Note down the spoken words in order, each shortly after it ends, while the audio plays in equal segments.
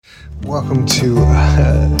Welcome to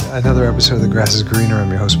another episode of The Grass is Greener. I'm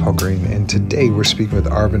your host, Paul Green, and today we're speaking with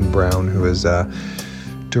Arvin Brown, who is a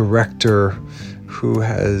director who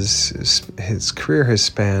his career has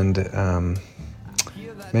spanned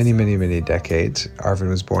many decades. Arvin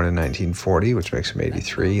was born in 1940, which makes him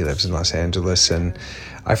 83. He lives in Los Angeles, and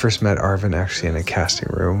I first met Arvin actually in a casting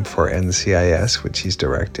room for NCIS, which he's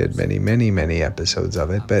directed many episodes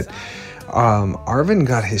of it, but Arvin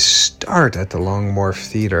got his start at the Long Wharf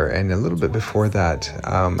Theater, and a little bit before that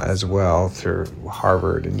as well, through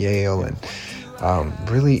Harvard and Yale, and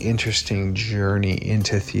really interesting journey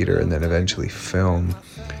into theater and then eventually film.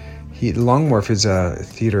 Long Wharf is a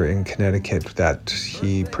theater in Connecticut that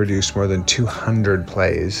he produced more than 200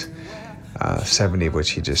 plays, 70 of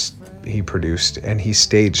which he produced, and he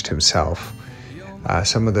staged himself.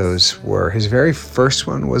 Some of those were, his very first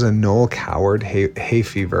one was a Noël Coward, Hay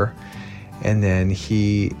Fever. And then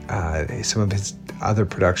some of his other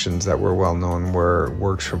productions that were well known were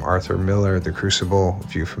works from Arthur Miller, The Crucible,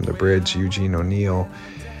 View from the Bridge, Eugene O'Neill,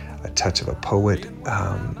 A Touch of a Poet,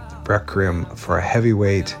 Requiem for a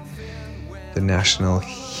Heavyweight, The National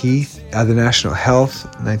Health,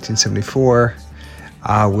 1974,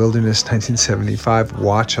 Wilderness, 1975,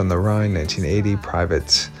 Watch on the Rhine, 1980,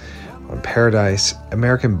 Privates on Paradise,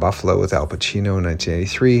 American Buffalo with Al Pacino,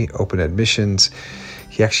 1983, Open Admissions.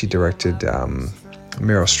 He actually directed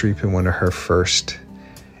Meryl Streep in one of her first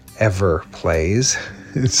ever plays.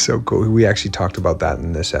 It's so cool. We actually talked about that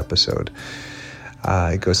in this episode.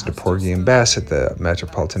 He goes into Porgy and Bess at the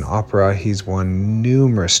Metropolitan Opera. He's won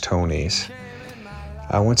numerous Tonys.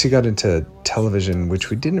 Once he got into television, which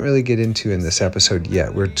we didn't really get into in this episode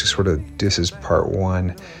yet, this is part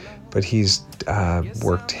one, but he's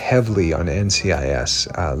worked heavily on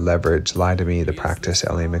NCIS, Leverage, Lie to Me, The Practice,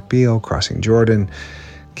 Ally McBeal, Crossing Jordan,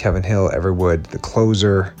 Kevin Hill, Everwood, The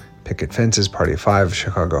Closer, Picket Fences, Party of Five,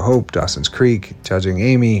 Chicago Hope, Dawson's Creek, Judging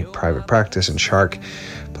Amy, Private Practice, and Shark,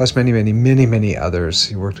 plus many others.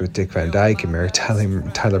 He worked with Dick Van Dyke and Mary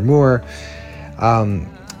Tyler Moore. 1,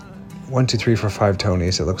 2, 3, 4, 5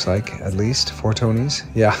 Tonys, it looks like, at least 4 Tonys.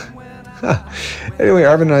 Yeah. Anyway,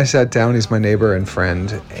 Arvin and I sat down. He's my neighbor and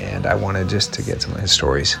friend, and I wanted just to get some of his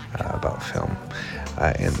stories about film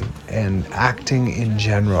and acting in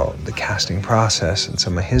general, the casting process, and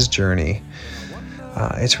some of his journey.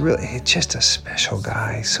 It's just a special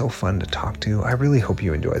guy, so fun to talk to. I really hope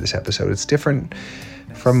you enjoy this episode. It's different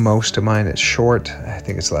from most of mine. It's short. I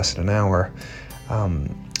think it's less than an hour.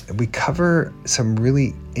 We cover some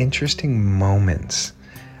really interesting moments.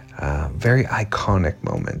 Very iconic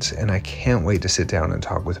moments, and I can't wait to sit down and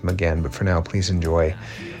talk with him again. But for now, please enjoy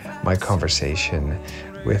my conversation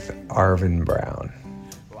with Arvin Brown.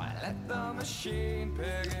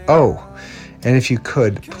 Oh, and if you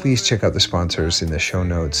could, please check out the sponsors in the show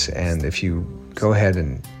notes, and if you go ahead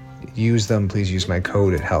and use them, please use my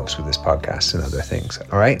code. It helps with this podcast and other things.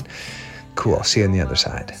 All right? Cool. See you on the other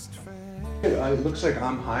side. It looks like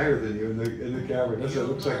I'm higher than you in the camera. It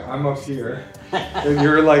looks like I'm up here, and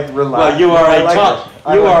you're like relaxed.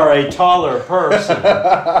 Well, you are a taller person.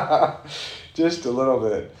 Just a little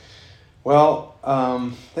bit. Well,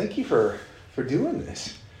 thank you for doing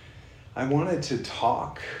this. I wanted to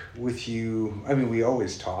talk with you. I mean, we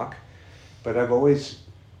always talk, but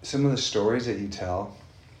some of the stories that you tell,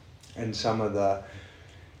 and some of the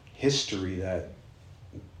history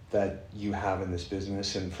that you have in this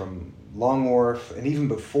business, and from Long Wharf, and even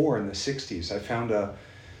before in the 60s, I found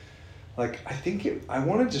I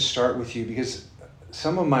wanted to start with you because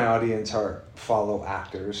some of my audience follow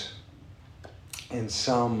actors, and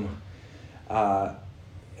some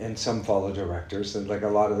follow directors, and like a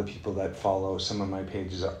lot of the people that follow some of my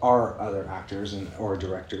pages are other actors or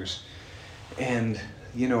directors, and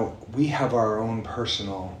we have our own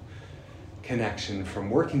personal connection from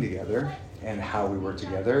working together and how we work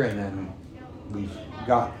together, and then we've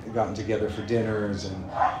gotten together for dinners, and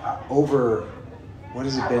over, what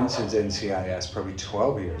has it been since NCIS? Probably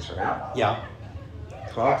 12 years, right? Yeah.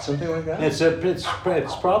 12, something like that? It's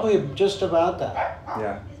probably just about that.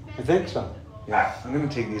 Yeah. I think so. Yeah, I'm going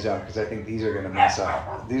to take these out because I think these are going to mess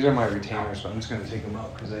up. These are my retainers, but I'm just going to take them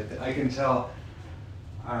out because I can tell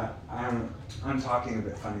I'm talking a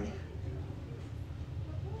bit funny.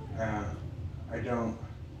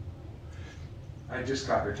 I just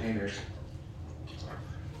got retainers.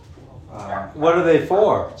 What are they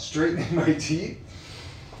for? Straightening my teeth.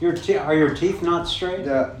 Are your teeth not straight?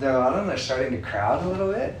 A lot of them are starting to crowd a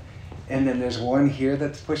little bit. And then there's one here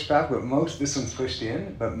that's pushed back, but this one's pushed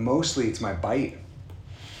in, but mostly it's my bite.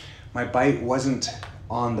 My bite wasn't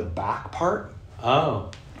on the back part.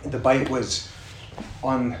 Oh. The bite was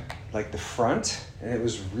on like the front, and it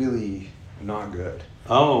was really not good.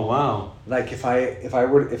 Oh, wow. Like if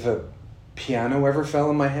a piano ever fell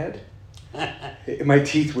in my head, my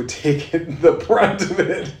teeth would take it, the brunt of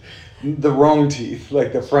it, the wrong teeth,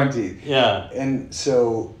 like the front teeth. Yeah.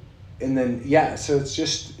 So it's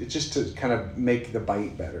just to kind of make the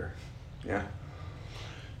bite better. Yeah.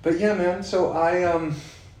 But yeah, man, so I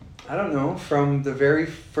don't know, from the very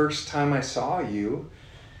first time I saw you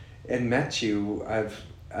and met you,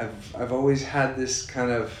 I've always had this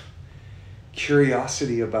kind of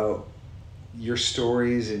curiosity about your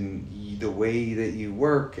stories and the way that you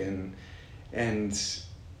work, and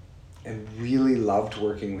really loved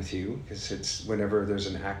working with you, because it's, whenever there's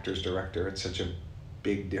an actor's director, it's such a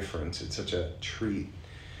big difference. It's such a treat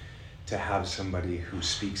to have somebody who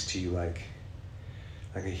speaks to you like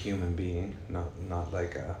a human being, not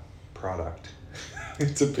like a product.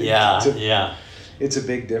 It's a big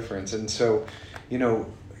difference. And so,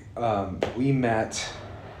 we met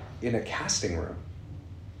in a casting room.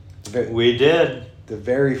 We did. The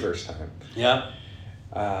very first time. Yeah.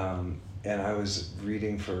 And I was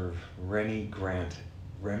reading for Remy Grant,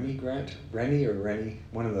 one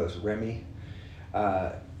of those, Remy,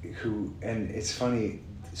 and it's funny,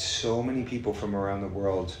 so many people from around the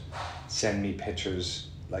world send me pictures,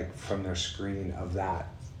 like, from their screen of that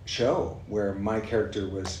show where my character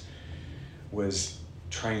was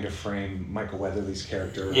trying to frame Michael Weatherly's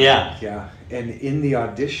character. Yeah. And in the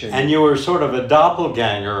audition, and you were sort of a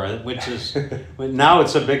doppelganger, which is now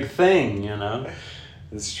it's a big thing,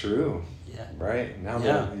 It's true. Yeah. Right now.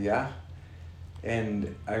 Yeah.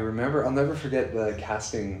 And I remember, I'll never forget the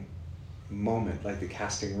casting moment, like the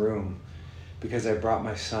casting room, because I brought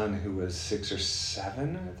my son, who was 6 or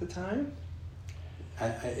 7 at the time. I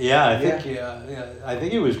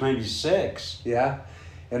think he was maybe 6. Yeah.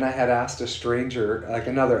 And I had asked a stranger, like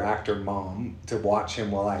another actor mom, to watch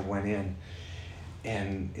him while I went in.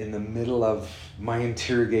 And in the middle of my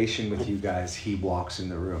interrogation with you guys, he walks in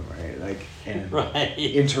the room, right? Like, and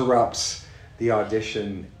interrupts the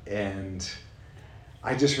audition. And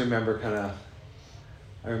I just remember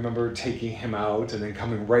I remember taking him out and then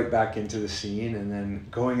coming right back into the scene, and then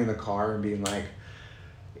going in the car and being like,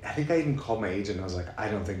 I think I even called my agent. I was like, I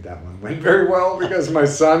don't think that one went very well because my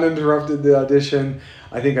son interrupted the audition.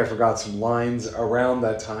 I think I forgot some lines around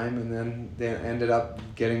that time, and then they ended up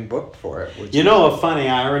getting booked for it. A funny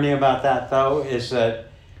irony about that, though, is that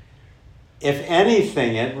if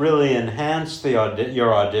anything, it really enhanced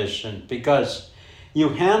your audition, because you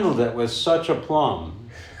handled it with such aplomb.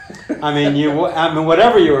 I mean,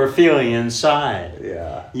 whatever you were feeling inside.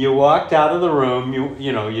 Yeah. You walked out of the room.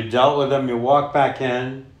 You dealt with them. You walked back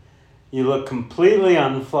in. You looked completely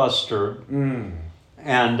unflustered, and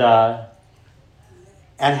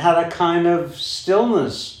had a kind of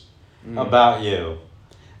stillness about you.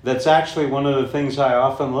 That's actually one of the things I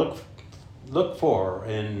often look for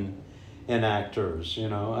in actors.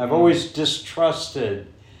 I've always distrusted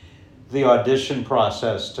the audition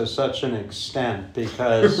process to such an extent,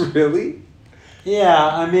 because Really? Yeah,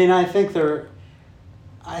 I mean, I think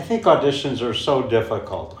auditions are so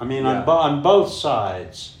difficult. I mean, on both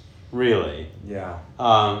sides, really. Yeah.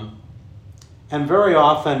 And very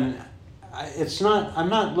often, I'm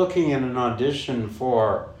not looking at an audition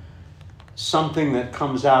for something that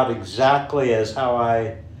comes out exactly as how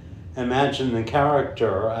I imagine the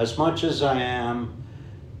character, as much as I am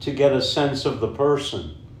to get a sense of the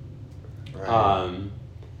person. Right.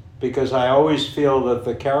 Because I always feel that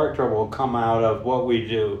the character will come out of what we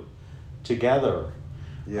do together.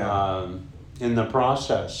 Yeah. In the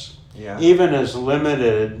process. Yeah. Even as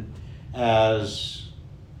limited as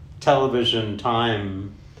television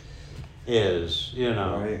time is,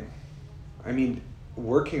 Right. I mean,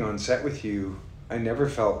 working on set with you, I never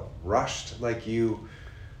felt rushed. Like you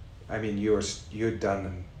had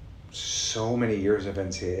done so many years of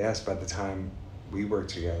NCIS by the time we worked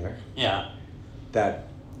together. Yeah. But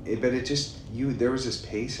there was this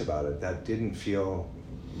pace about it that didn't feel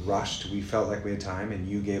rushed. We felt like we had time, and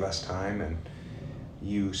you gave us time, and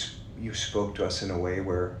you spoke to us in a way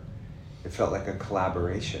where it felt like a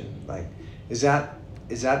collaboration. Like, have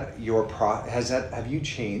you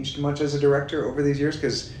changed much as a director over these years?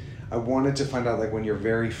 Because I wanted to find out, like, when your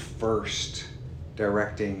very first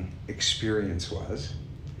directing experience was,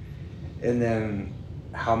 and then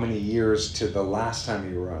how many years to the last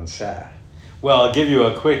time you were on set. Well, I'll give you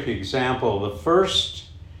a quick example.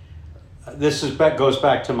 Goes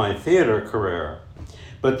back to my theater career,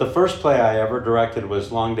 but the first play I ever directed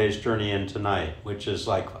was Long Day's Journey Into Night, which is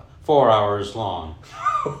like 4 hours long.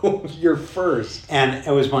 Your first. And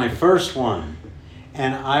it was my first one,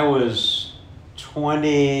 and I was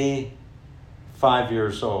 25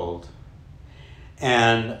 years old.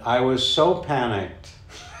 And I was so panicked.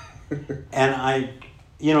 And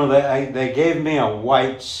they gave me a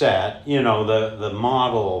white set, the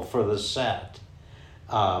model for the set,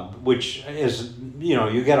 which is,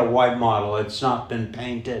 you get a white model. It's not been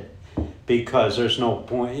painted because there's no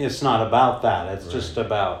point. It's not about that. It's just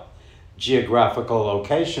about geographical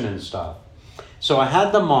location and stuff. So I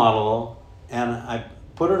had the model and I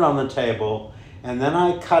put it on the table, and then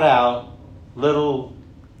I cut out little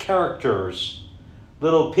characters,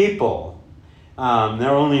 little people. There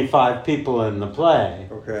are only 5 people in the play.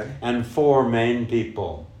 Okay. And 4 main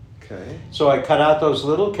people. Okay. So I cut out those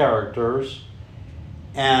little characters,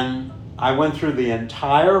 and I went through the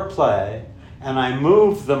entire play, and I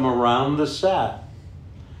moved them around the set,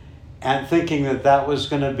 and thinking that was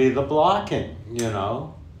going to be the blocking,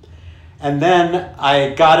 And then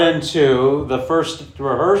I got into the first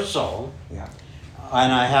rehearsal,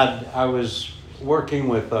 and I was working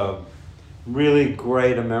with a really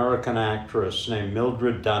great American actress named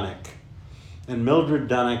Mildred Dunnick. And Mildred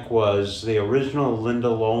Dunnick was the original Linda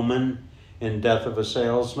Lohman in Death of a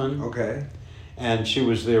Salesman. Okay. And she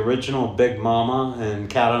was the original Big Mama in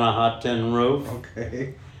Cat on a Hot Tin Roof.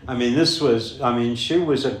 Okay. She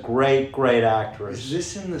was a great, great actress. Is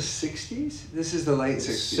this in the 60s? This is the late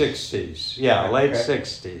 60s. 60s, yeah, late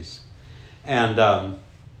 60s.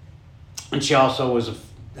 And she also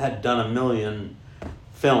had done 1 million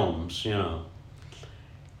films,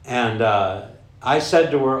 And I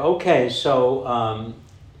said to her, okay, so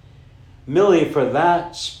Millie, for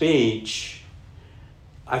that speech,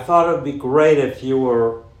 I thought it would be great if you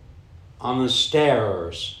were on the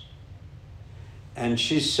stairs. And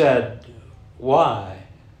she said, why?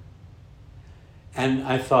 And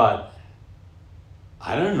I thought,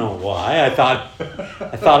 I don't know why. I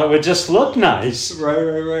thought it would just look nice.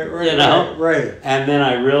 Right. Right. And then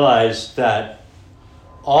I realized that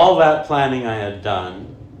all that planning I had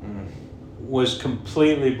done was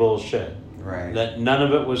completely bullshit. Right. That none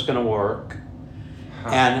of it was going to work.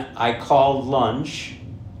 And I called lunch,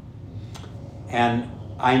 and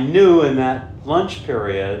I knew in that lunch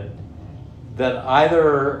period that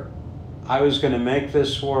either I was going to make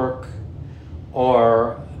this work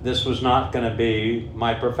or this was not going to be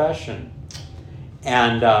my profession.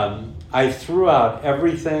 And I threw out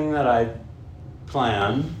everything that I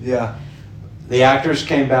planned. Yeah. The actors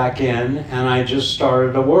came back in, and I just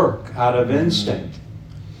started to work out of instinct.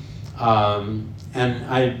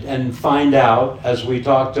 And find out, as we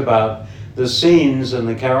talked about the scenes and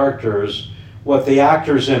the characters, what the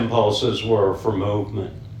actors' impulses were for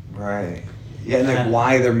movement. Right. Yeah, and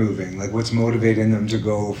why they're moving, what's motivating them to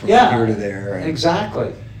go from here to there.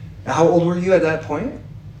 Exactly. How old were you at that point?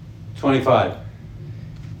 25.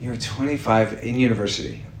 You were 25 in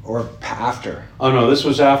university, or after? Oh no, this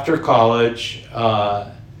was after college.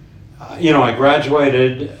 I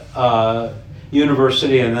graduated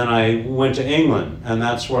university, and then I went to England, and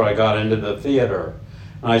that's where I got into the theater.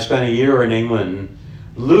 And I spent a year in England,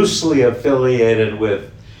 loosely affiliated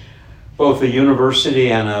with both a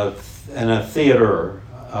university and a theater,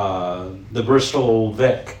 the Bristol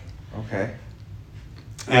Vic. Okay.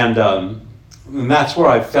 And that's where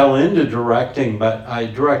I fell into directing, but I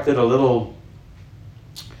directed a little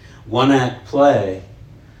one-act play,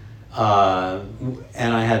 and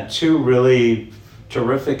I had 2 really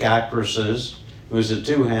terrific actresses. It was a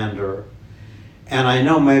 2-hander. And I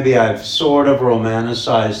know maybe I've sort of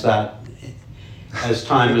romanticized that as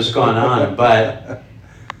time has gone on, but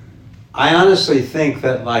I honestly think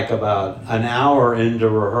that about an hour into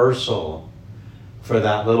rehearsal for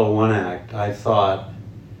that little one act, I thought,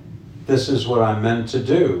 this is what I'm meant to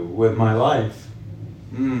do with my life.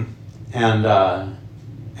 And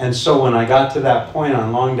so when I got to that point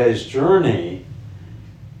on Long Day's Journey,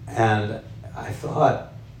 and I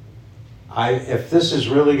thought, if this is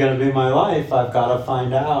really going to be my life, I've got to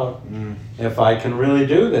find out if I can really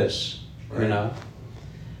do this,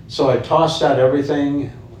 So I tossed out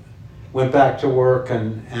everything, went back to work,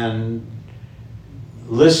 and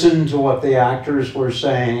listened to what the actors were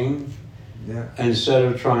saying, instead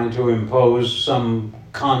of trying to impose some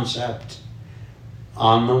concept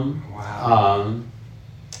on them. Wow.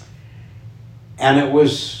 And it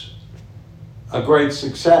was a great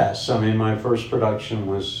success. My first production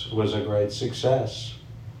was a great success.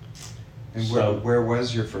 And where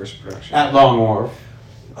was your first production? At Long Wharf.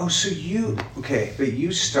 Oh, so but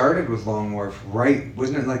you started with Long Wharf, right?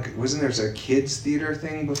 Wasn't there a kids theater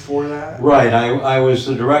thing before that? Right, I was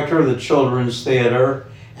the director of the children's theater,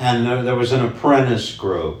 and there was an apprentice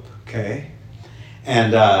group. Okay.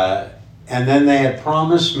 And then they had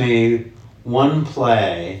promised me one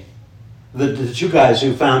play, the 2 guys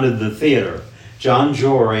who founded the theater, John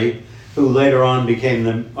Jory, who later on became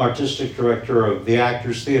the artistic director of the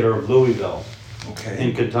Actors Theater of Louisville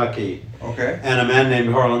in Kentucky. Okay. And a man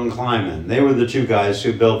named Harlan Kleiman. They were the two guys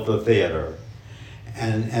who built the theater.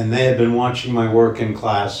 And they had been watching my work in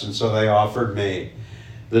class, and so they offered me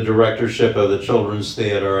the directorship of the Children's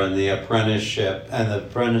Theater and the apprenticeship and the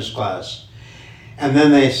apprentice class. And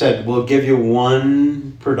then they said, we'll give you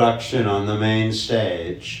one production on the main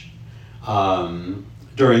stage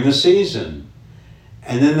during the season.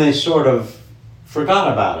 And then they sort of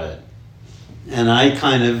forgot about it. And I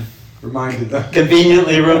kind of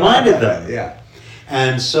conveniently reminded them. Yeah.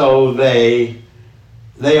 And so they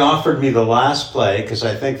offered me the last play, because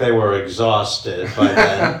I think they were exhausted by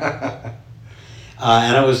then.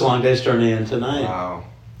 And it was Long Day's Journey into Night. Wow.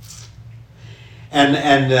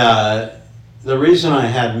 And the reason I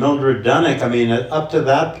had Mildred Dunnick, I mean, up to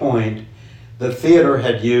that point, the theater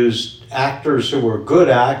had used actors who were good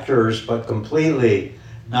actors, but completely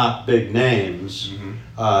not big names.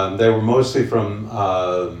 Mm-hmm. They were mostly from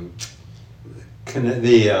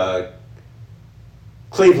the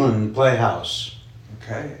Cleveland Playhouse.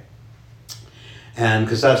 Okay. And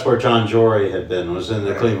because that's where John Jory had been, was in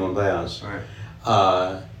the Cleveland Playhouse. Right.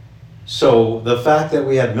 So the fact that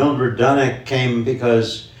we had Mildred Dunnick came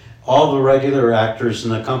because all the regular actors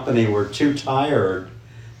in the company were too tired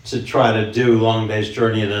to try to do Long Day's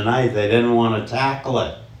Journey into Night. They didn't want to tackle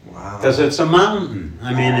it. Wow. Because it's a mountain.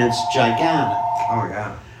 I mean, it's gigantic. Oh,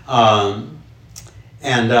 yeah.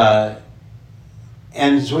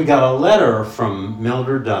 And so we got a letter from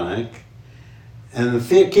Mildred Dunnick. And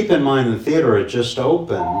keep in mind, the theater had just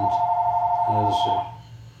opened. Let's see.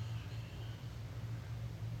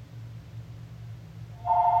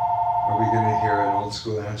 Are we going to hear an old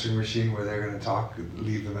school answering machine where they're going to talk,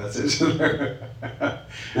 leave the message?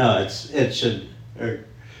 No, it should.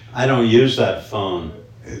 I don't use that phone.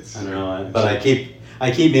 I don't know, but I keep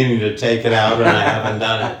meaning to take it out, and I haven't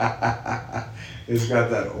done it. It's got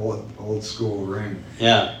that old school ring.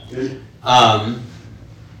 Yeah.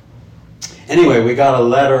 Anyway, we got a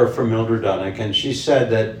letter from Mildred Dunnick, and she said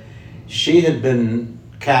that she had been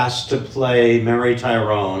cast to play Mary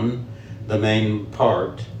Tyrone, the main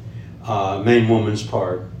woman's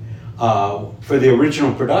part, for the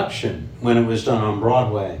original production when it was done on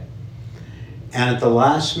Broadway. And at the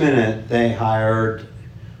last minute, they hired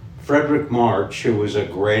Frederick March, who was a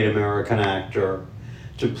great American actor,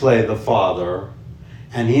 to play the father.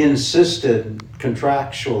 And he insisted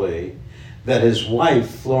contractually that his wife,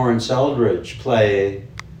 Florence Eldridge, play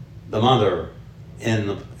the mother in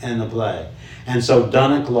the play. And so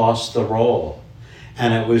Dunnick lost the role.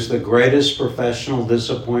 And it was the greatest professional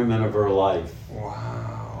disappointment of her life.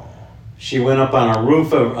 Wow. She went up on the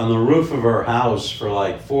roof of her house for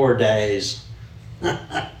like 4 days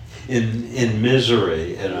in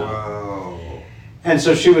misery, you know. Wow. And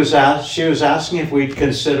so she was asking if we'd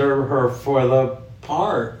consider her for the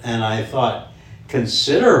part, and I thought,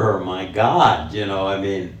 consider her, my God, you know, I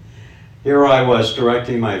mean, here I was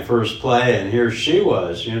directing my first play, and here she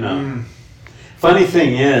was, you know. Funny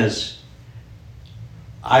thing is,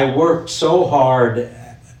 I worked so hard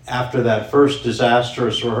after that first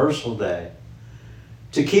disastrous rehearsal day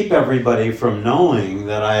to keep everybody from knowing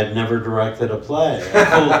that I had never directed a play,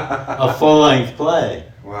 a full-length play.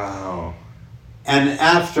 Wow. And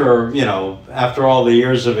after all the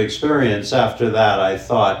years of experience after that, I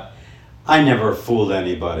thought, I never fooled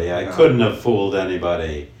anybody. I couldn't have fooled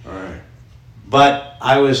anybody. All right. But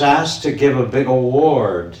I was asked to give a big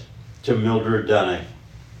award to Mildred Dunnick,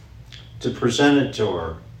 to present it to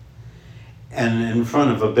her, and in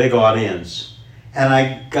front of a big audience. And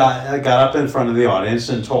I got up in front of the audience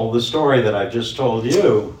and told the story that I just told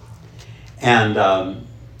you. And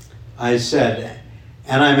I said,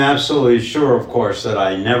 and I'm absolutely sure, of course, that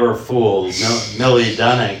I never fooled Millie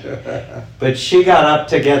Dunnick. But she got up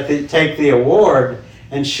to take the award,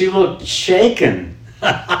 and she looked shaken.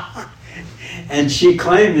 And she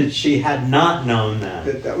claimed that she had not known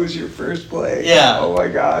that. That was your first play? Yeah. Oh my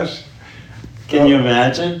gosh. Can you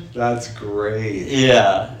imagine? That's great.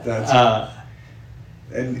 Yeah.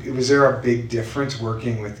 And was there a big difference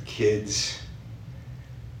working with kids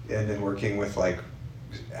and then working with like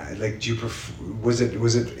do you was it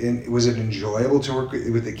enjoyable to work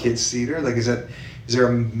with the kids theater? Like is there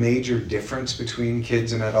a major difference between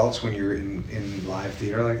kids and adults when you're in live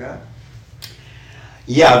theater like that?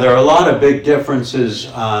 Yeah, there are a lot of big differences.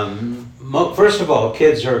 First of all,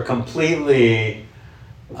 kids are completely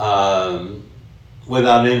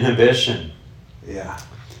without inhibition. Yeah.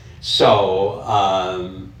 So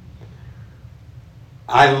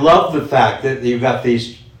I love the fact that you've got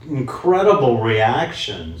these incredible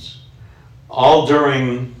reactions all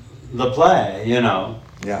during the play, you know.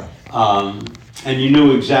 Yeah. And you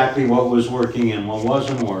knew exactly what was working and what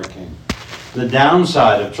wasn't working. The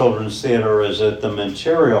downside of children's theater is that the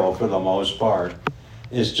material, for the most part,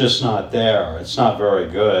 is just not there. It's not very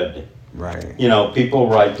good. Right. You know, people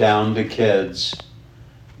write down to kids.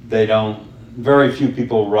 Very few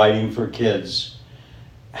people writing for kids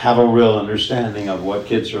have a real understanding of what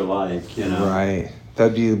kids are like, you know? Right.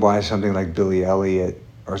 That'd be why something like Billy Elliot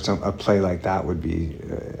or a play like that would be,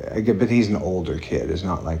 but he's an older kid. It's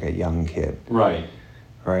not like a young kid. Right.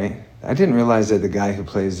 Right. I didn't realize that the guy who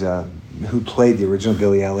played the original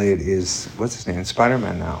Billy Elliot is, what's his name?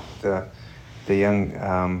 Spider-Man now. The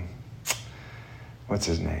young, what's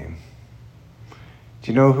his name?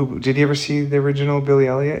 Do you know who? Did you ever see the original Billy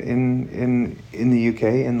Elliot in the UK?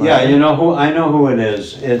 Yeah, you know who? I know who it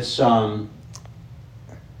is. It's oh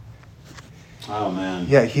man.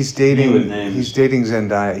 Yeah, he's dating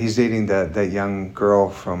Zendaya. He's dating that young girl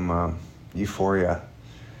from Euphoria,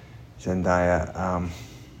 Zendaya.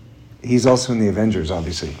 He's also in the Avengers,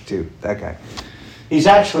 obviously, too. That guy. He's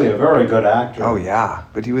actually a very good actor. Oh yeah,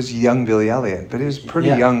 but he was young Billy Elliot. But he was a pretty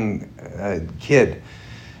young kid.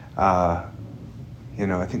 You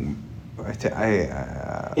know, I think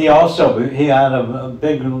he had a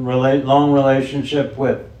big long relationship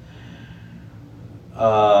with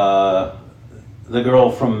the girl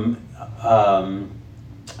from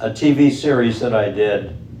a TV series that I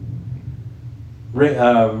did.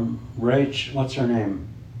 Rach, what's her name?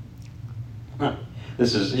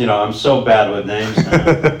 This is, I'm so bad with names now.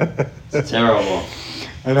 It's terrible.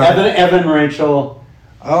 Evan Rachel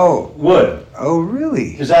Wood. Oh,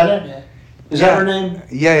 really? Is that it? Is that her name?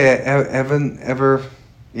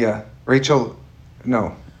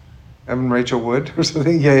 Evan Rachel Wood or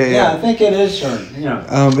something? Yeah. Yeah, I think it is her,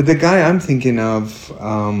 But the guy I'm thinking of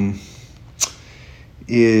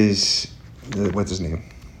is, what's his name?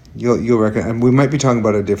 You'll reckon, we might be talking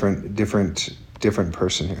about a different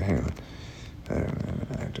person here. Hang on.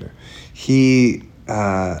 Actor. He,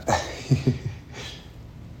 Tom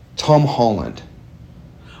Holland.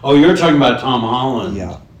 Oh, you're talking about Tom Holland.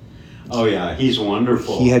 Yeah. Oh yeah, he's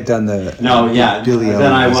wonderful. He had done the Billy Elliot.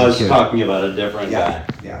 Then I was talking about a different guy.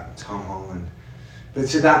 Yeah, Tom Holland. But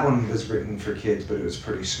so that one was written for kids, but it was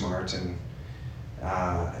pretty smart, and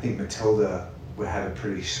I think Matilda had a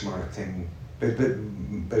pretty smart thing. But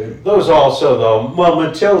those also though. Well,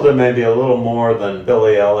 Matilda maybe a little more than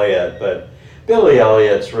Billy Elliot, but Billy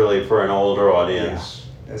Elliot's really for an older audience.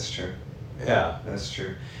 Yeah, that's true. Yeah, that's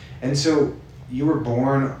true. And so you were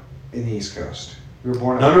born in the East Coast. You were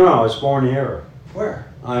born. No. I was born here. Where?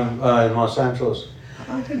 I'm in Los Angeles.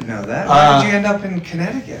 I didn't know that. Why did you end up in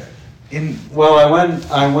Connecticut? Well, I went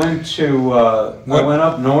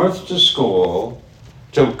up north to school,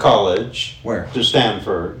 to college. Where? To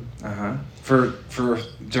Stanford. For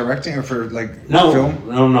directing or for film?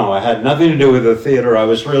 No. I had nothing to do with the theater. I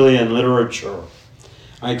was really in literature.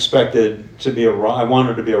 I wanted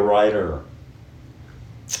to be a writer.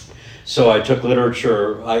 So I took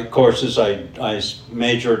literature courses. I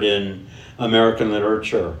majored in American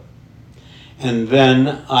literature. And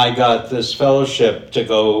then I got this fellowship to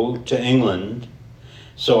go to England.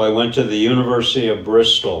 So I went to the University of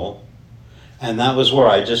Bristol. And that was where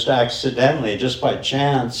I just accidentally, just by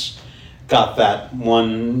chance, got that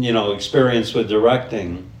one, experience with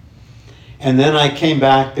directing. And then I came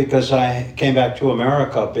back to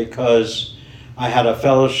America because I had a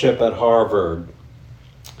fellowship at Harvard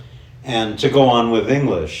and to go on with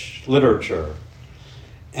English literature.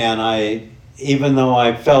 And even though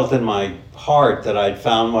I felt in my heart that I'd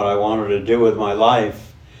found what I wanted to do with my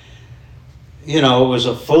life, it was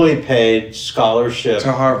a fully paid scholarship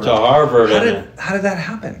to Harvard. How did that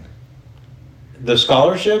happen? The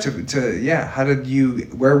scholarship?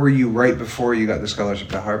 Where were you right before you got the scholarship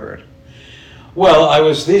to Harvard? Well,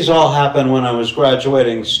 these all happened when I was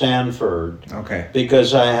graduating Stanford. Okay.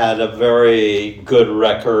 Because I had a very good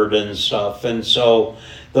record and stuff. And so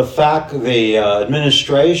the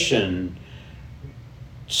administration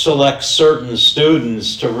selects certain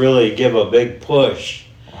students to really give a big push.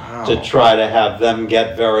 Wow. To try to have them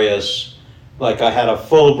get various, I had a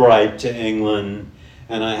Fulbright to England,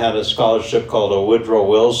 and I had a scholarship called a Woodrow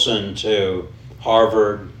Wilson to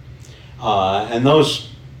Harvard. And those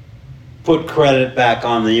put credit back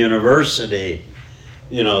on the university,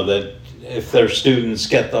 that if their students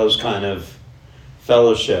get those kind of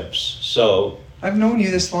fellowships. So I've known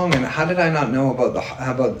you this long, and how did I not know about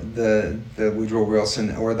the Woodrow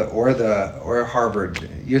Wilson or Harvard?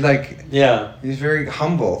 You're he's very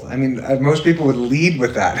humble. I mean, most people would lead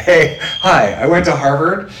with that. Hey, hi, I went to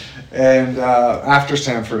Harvard, And after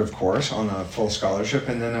Stanford, of course, on a full scholarship,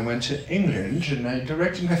 and then I went to England and I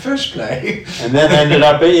directed my first play. And then ended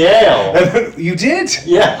up at Yale. You did?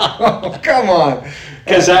 Yeah. Oh, come on.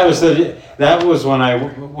 Because that was when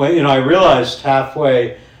I realized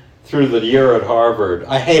halfway through the year at Harvard,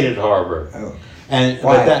 I hated Harvard. Oh. And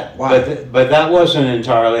Why? But that wasn't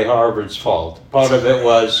entirely Harvard's fault. Part of it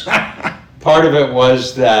was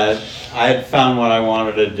that I had found what I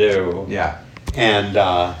wanted to do. Yeah. And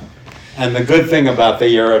the good thing about the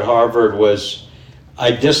year at Harvard was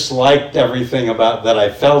I disliked everything about that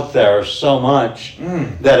I felt there so much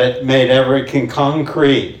that it made everything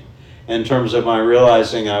concrete in terms of my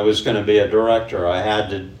realizing I was going to be a director. I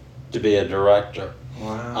had to be a director.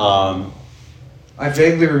 Wow. I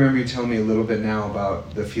vaguely remember you telling me a little bit now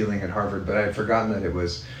about the feeling at Harvard, but I had forgotten that it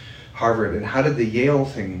was Harvard. And how did the Yale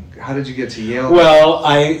thing, how did you get to Yale? Well,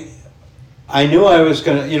 I knew I was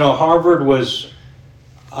going to, Harvard was,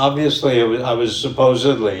 obviously I was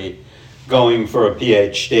supposedly going for a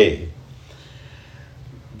PhD.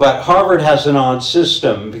 But Harvard has an odd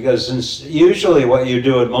system because usually what you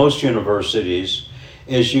do at most universities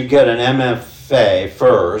is you get an MFA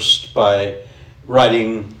first by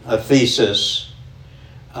writing a thesis,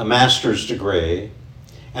 a master's degree,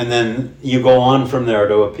 and then you go on from there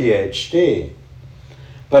to a PhD.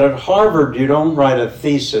 But at Harvard, you don't write a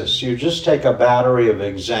thesis, you just take a battery of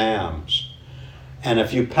exams. And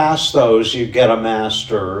if you pass those, you get a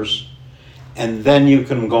master's, and then you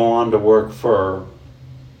can go on to work for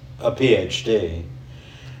a PhD.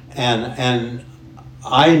 And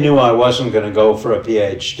I knew I wasn't going to go for a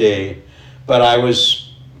PhD, but I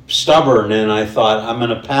was stubborn and I thought I'm going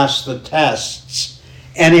to pass the tests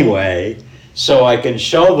anyway so I can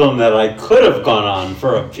show them that I could have gone on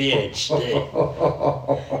for a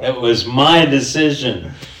PhD. It was my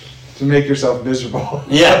decision. To make yourself miserable.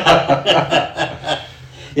 Yeah.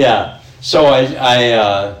 Yeah. So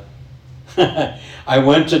I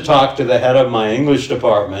went to talk to the head of my English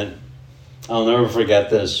department. I'll never forget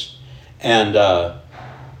this. And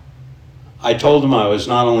I told him I was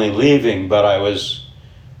not only leaving, but I was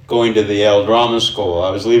going to the Yale Drama School. I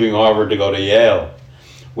was leaving Harvard to go to Yale,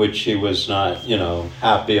 which he was not,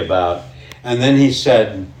 happy about. And then he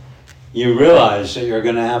said, you realize that you're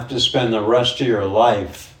going to have to spend the rest of your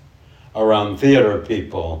life around theater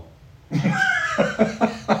people.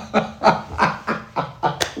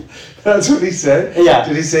 That's what he said? Yeah.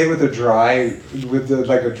 Did he say it with a dry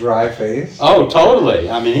face? Oh, totally.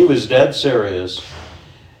 I mean, he was dead serious.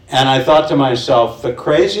 And I thought to myself, the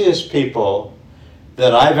craziest people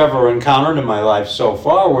that I've ever encountered in my life so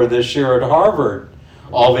far were this year at Harvard.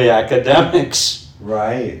 All the academics.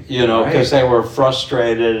 Right. Because they were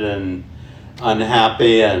frustrated and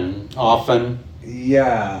unhappy and often.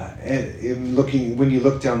 Yeah. And when you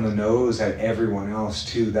look down the nose at everyone else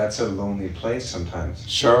too, that's a lonely place sometimes.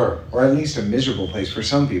 Sure. Or at least a miserable place for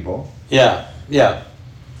some people. Yeah, yeah.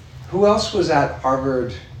 Who else was at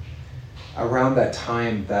Harvard around that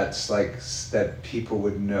time that people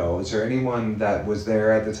would know? Is there anyone that was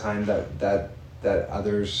there at the time that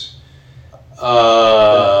others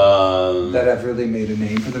that have really made a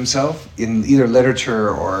name for themselves in either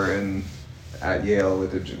literature or at Yale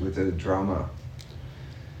with the drama?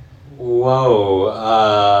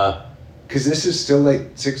 Whoa. Because this is still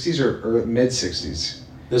late 60s or mid 60s?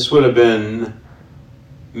 This would have been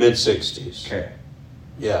mid 60s. Okay.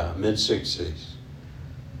 Yeah, mid 60s.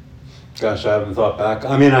 Gosh, I haven't thought back.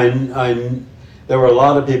 I mean, there were a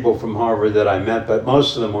lot of people from Harvard that I met, but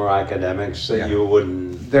most of them were academics that you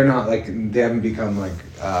wouldn't. They're not they haven't become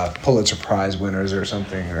Pulitzer Prize winners or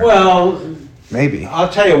something. Well, maybe. I'll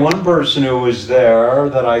tell you one person who was there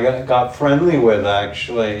that I got friendly with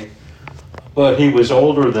actually. But he was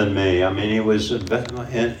older than me. I mean, he was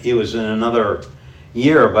in another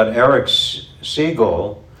year. But Eric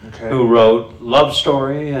Siegel, who wrote Love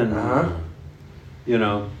Story and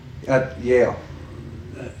at Yale.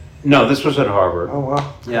 No, this was at Harvard. Oh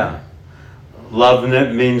wow. Yeah. Love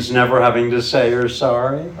means never having to say you're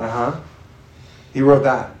sorry. He wrote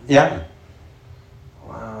that. Yeah.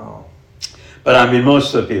 Wow. But I mean,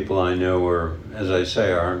 most of the people I knew were, as I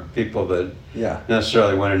say, aren't people that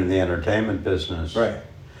necessarily went into the entertainment business. Right.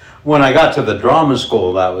 When I got to the drama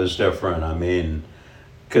school, that was different. I mean,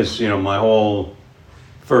 because, my whole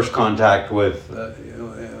first contact with,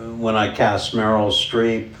 when I cast Meryl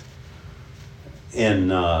Streep in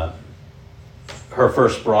her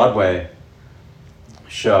first Broadway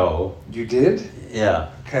show. You did? Yeah.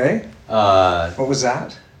 Okay. What was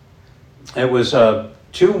that? It was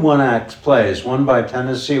two one-act plays, one by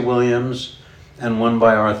Tennessee Williams and one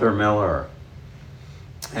by Arthur Miller.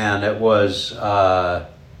 And it was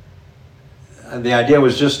the idea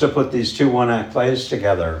was just to put these two one-act plays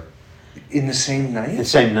together. In the same night? The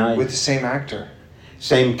same night. With the same actor?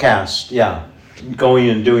 Same cast, yeah. Going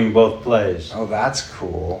and doing both plays. Oh, that's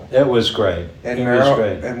cool. It was great. And it Meryl, was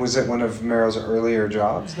great. And was it one of Meryl's earlier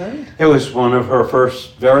jobs then? It was one of her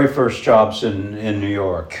very first jobs in New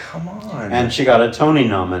York. Come on. And she got a Tony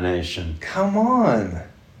nomination. Come on.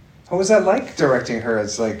 What was that like directing her?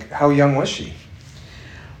 It's like, how young was she?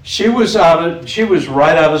 She was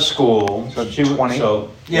right out of school. So she 20?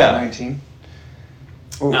 Yeah. 19?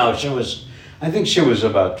 Oh. No, I think she was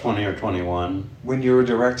about 20 or 21. When you were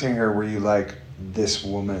directing her, were you like, this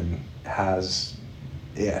woman has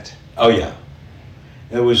it? Oh yeah.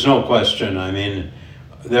 There was no question. I mean,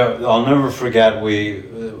 I'll never forget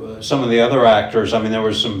some of the other actors. I mean, there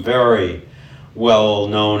were some very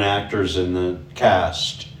well-known actors in the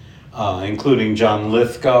cast, including John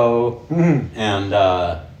Lithgow and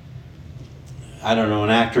I don't know, an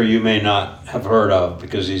actor you may not have heard of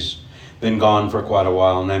because he's been gone for quite a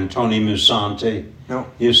while, named Tony Musante. No.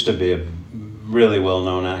 Used to be a really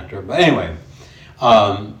well-known actor. But anyway,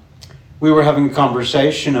 we were having a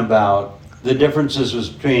conversation about the differences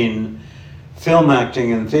between film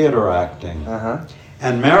acting and theater acting. Uh-huh.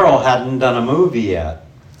 And Meryl hadn't done a movie yet.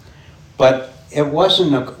 But it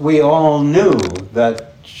wasn't, we all knew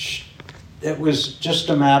that it was just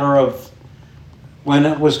a matter of when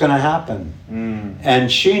it was going to happen.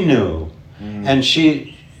 And she knew. And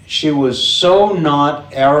she was so not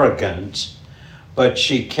arrogant, but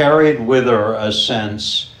she carried with her a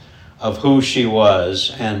sense of who she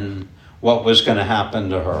was and what was going to happen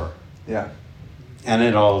to her. Yeah. And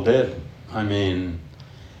it all did. I mean,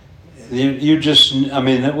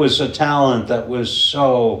 it was a talent that was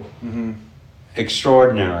so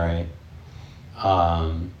extraordinary.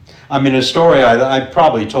 I mean, a story, I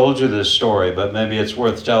probably told you this story, but maybe it's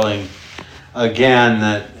worth telling again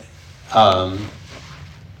that,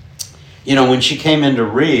 when she came in to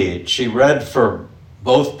read, she read for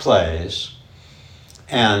both plays,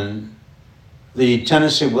 and the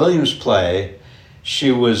Tennessee Williams play,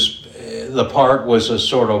 the part was a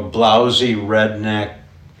sort of blousy redneck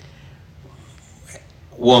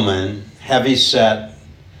woman, heavy-set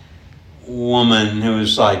woman who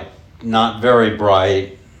was like not very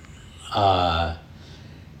bright, and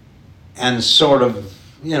sort of,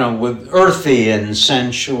 with earthy and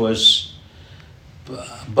sensuous,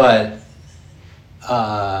 but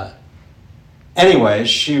anyway,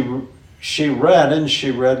 she read, and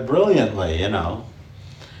she read brilliantly, And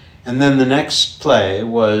then the next play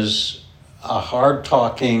was a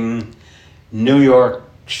hard-talking New York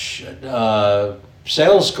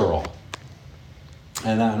salesgirl,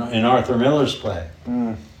 and in Arthur Miller's play.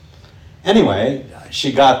 Anyway,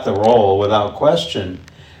 she got the role without question.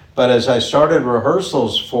 But as I started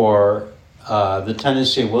rehearsals for the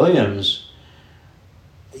Tennessee Williams,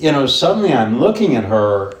 suddenly I'm looking at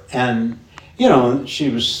her, and, she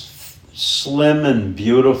was slim and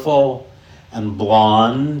beautiful and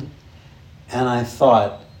blonde. And I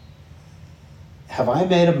thought, have I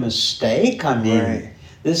made a mistake? I mean, Right.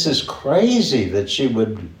 This is crazy that she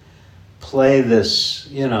would play this,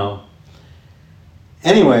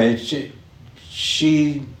 Anyway,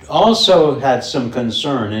 she also had some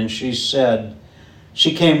concern, and she said,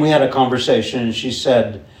 we had a conversation, and she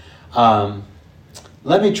said,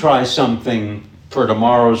 let me try something for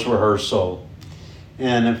tomorrow's rehearsal.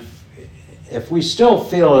 And if we still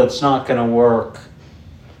feel it's not going to work,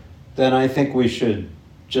 then I think we should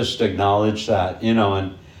just acknowledge that,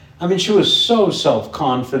 And I mean, she was so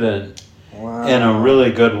self-confident. Wow. In a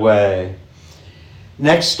really good way.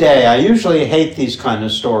 Next day, I usually hate these kind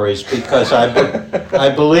of stories because I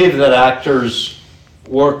believe that actors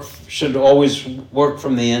should always work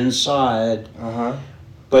from the inside. Uh-huh.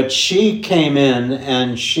 But she came in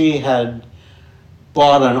and she had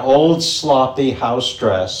bought an old sloppy house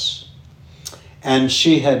dress, and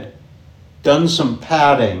she had done some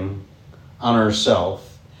padding on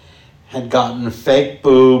herself, had gotten fake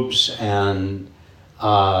boobs and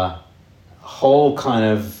whole kind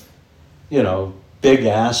of, big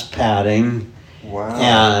ass padding. Wow.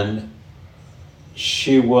 And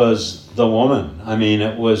she was the woman. I mean,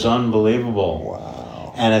 it was unbelievable.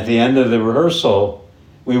 Wow. And at the end of the rehearsal,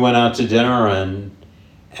 we went out to dinner,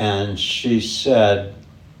 and she said,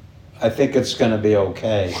 I think it's going to be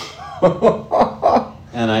okay.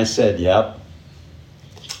 And I said, yep.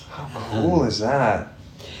 How cool is that?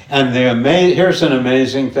 And here's an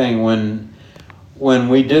amazing thing. When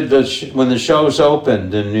we did when the shows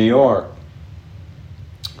opened in New York,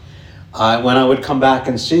 when I would come back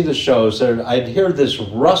and see the shows, I'd hear this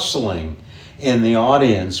rustling in the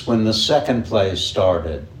audience when the second play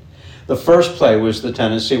started. The first play was the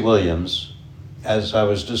Tennessee Williams, as I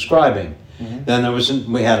was describing. Then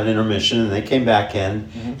we had an intermission, and they came back in,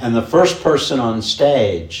 and the first person on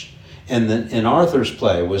stage in Arthur's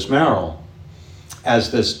play was Meryl,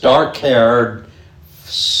 as this dark-haired,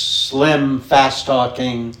 slim,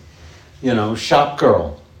 fast-talking, shop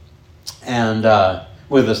girl, and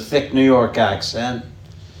with a thick New York accent,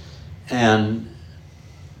 and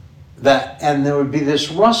there would be this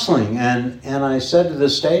rustling, and I said to the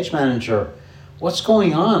stage manager, "What's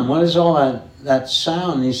going on? What is all that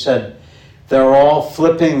sound?" And he said, "They're all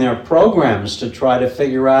flipping their programs to try to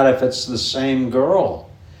figure out if it's the same girl."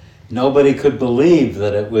 Nobody could believe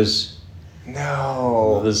that it was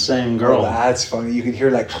the same girl. Oh, that's funny. You could hear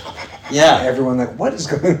yeah, everyone what is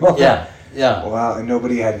going on? Yeah. Wow, and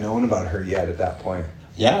nobody had known about her yet at that point.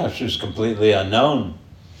 Yeah, she was completely unknown.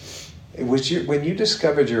 When you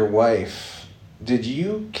discovered your wife, did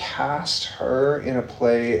you cast her in a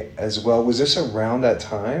play as well? Was this around that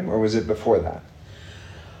time, or was it before that?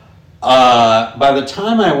 By the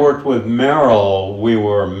time I worked with Meryl, we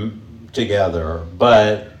were together,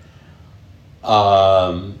 but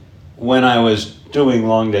when I was doing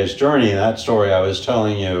Long Day's Journey, that story I was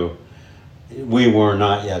telling you, we were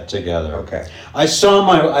not yet together. Okay. I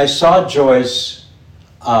saw Joyce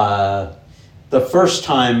the first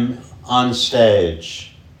time on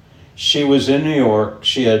stage. She was in New York.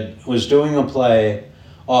 She was doing a play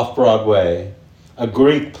off Broadway, a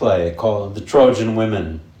Greek play called The Trojan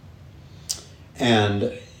Women.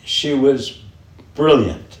 And she was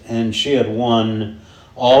brilliant, and she had won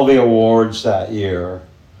all the awards that year.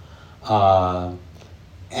 And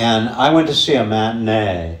I went to see a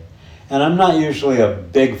matinee, and I'm not usually a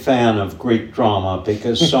big fan of Greek drama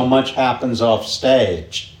because so much happens off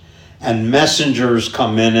stage, and messengers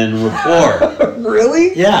come in and report.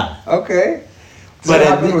 Really? Yeah. Okay. But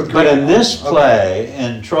in this play,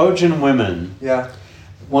 in Trojan Women,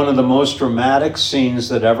 one of the most dramatic scenes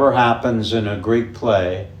that ever happens in a Greek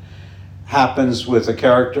play happens with the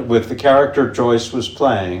character Joyce was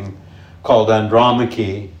playing, called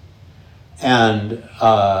Andromache, and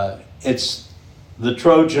it's the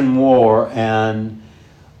Trojan War, and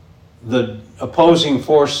the opposing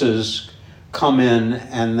forces come in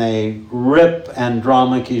and they rip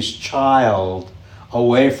Andromache's child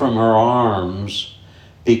away from her arms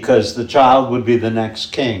because the child would be the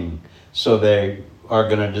next king, so they are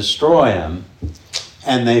going to destroy him,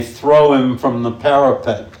 and they throw him from the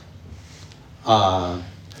parapet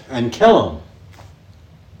and kill him.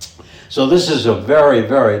 So this is a very,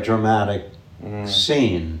 very dramatic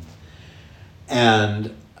scene.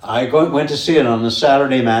 And I went to see it on the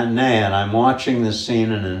Saturday matinee, and I'm watching this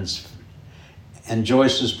scene, and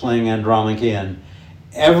Joyce is playing Andromache, and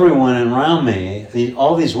everyone around me,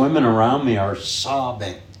 all these women around me are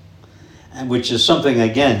sobbing. And which is something,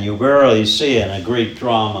 again, you rarely see in a Greek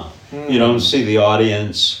drama. You don't see the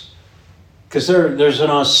audience, because there's an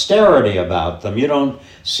austerity about them. You don't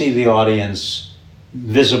see the audience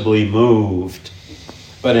visibly moved,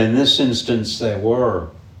 but in this instance they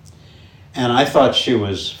were. And I thought she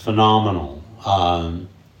was phenomenal. And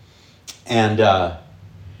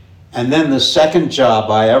then the second job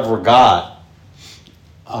I ever got,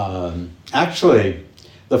 actually,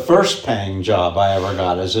 the first paying job I ever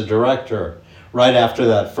got as a director, right after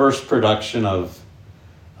that first production of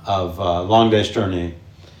Long Day's Journey,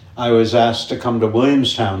 I was asked to come to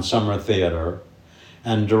Williamstown Summer Theater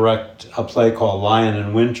and direct a play called Lion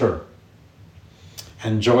in Winter.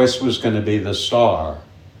 And Joyce was going to be the star.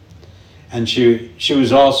 And she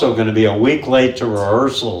was also going to be a week late to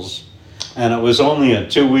rehearsals, and it was only a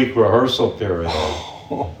 2-week rehearsal period.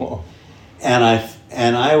 And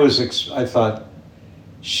I thought,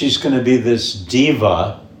 she's going to be this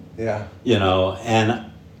diva,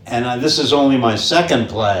 and this is only my second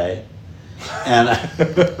play, and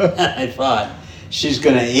I thought, she's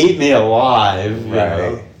going to eat me alive, you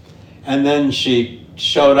know. And then she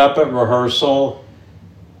showed up at rehearsal,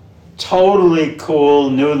 totally cool,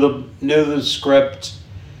 knew the script,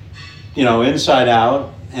 inside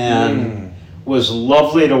out, and was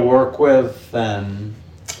lovely to work with, and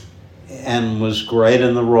was great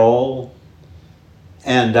in the role.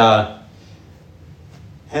 And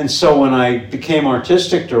so when I became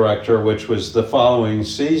artistic director, which was the following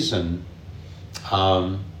season,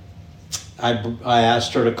 I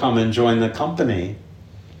asked her to come and join the company,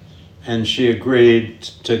 and she agreed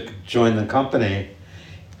to join the company.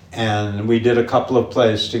 And we did a couple of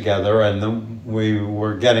plays together, and then we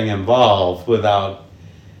were getting involved without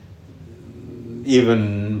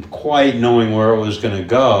even quite knowing where it was going to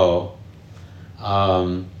go.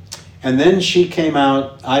 And then she came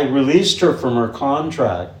out, I released her from her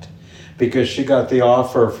contract because she got the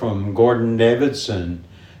offer from Gordon Davidson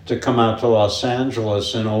to come out to Los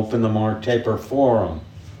Angeles and open the Mark Taper Forum,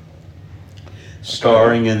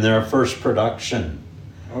 starring in their first production,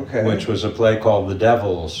 which was a play called The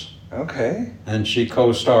Devils. Okay. And she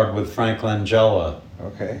co-starred with Frank Langella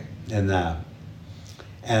Okay. in that.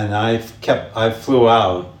 And I flew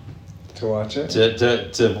out to watch it?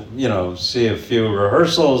 To you know, see a few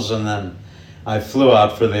rehearsals, and then I flew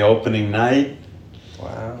out for the opening night.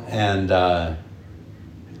 Wow. And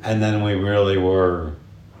then we really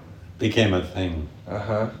became a thing.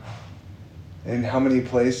 Uh-huh. And how many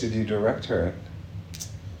plays did you direct her in?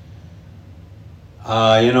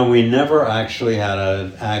 You know, we never actually had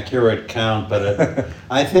an accurate count, but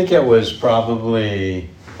I think it was probably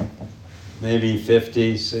maybe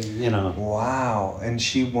 50, you know. Wow. And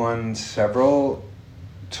she won several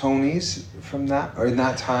Tonys from that, or in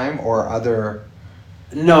that time, or other?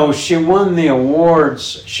 No, she won the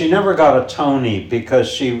awards. She never got a Tony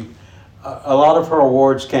because a lot of her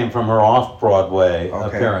awards came from her off-Broadway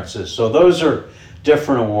appearances. So those are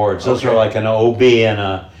different awards. Those are like an OB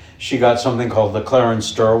and she got something called the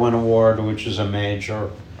Clarence Derwin Award, which is a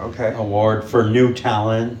major award for new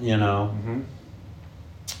talent, you know.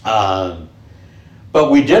 Mm-hmm. But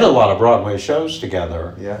we did a lot of Broadway shows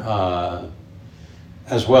together. Yeah.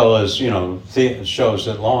 As well as, you know, shows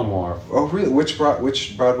at Long Wharf. Oh, really? Which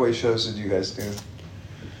Broadway shows did you guys do?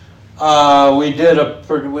 We did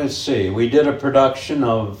a production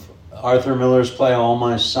of Arthur Miller's play All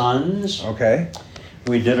My Sons. Okay.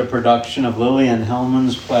 We did a production of Lillian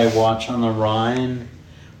Hellman's play Watch on the Rhine,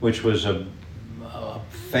 which was a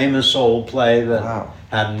famous old play that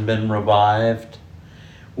hadn't been revived.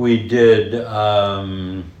 We did,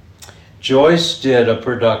 Joyce did a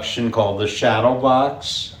production called The Shadow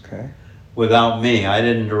Box. Okay. Without me, I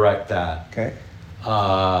didn't direct that. Okay.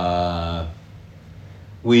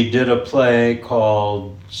 We did a play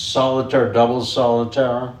called Solitaire, Double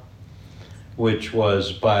Solitaire, which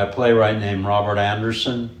was by a playwright named Robert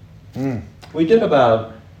Anderson. Mm. We did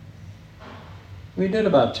about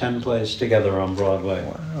 10 plays together on Broadway.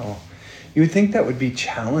 Wow. You would think that would be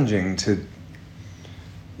challenging to,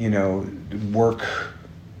 you know, work,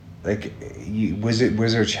 like, was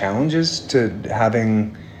there challenges to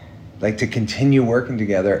having, like, to continue working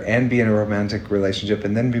together and be in a romantic relationship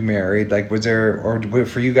and then be married? Like, was there, or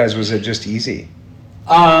for you guys, was it just easy?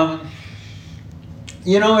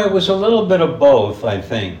 You know, it was a little bit of both, I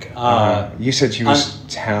think. You said she was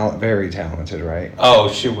very talented, right? Oh,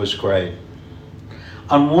 she was great.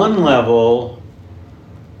 On one level,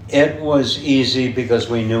 it was easy because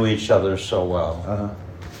we knew each other so well. Uh-huh.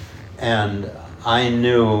 And I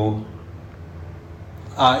knew,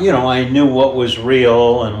 I knew what was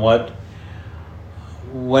real and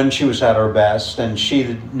when she was at her best, and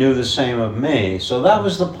she knew the same of me. So that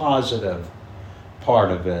was the positive part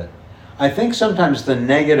of it. I think sometimes the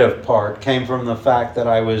negative part came from the fact that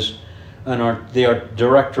I was the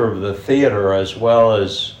director of the theater as well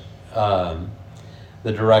as the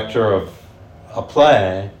director of a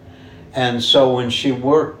play. And so when she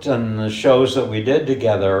worked on the shows that we did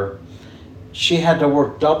together, she had to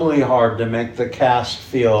work doubly hard to make the cast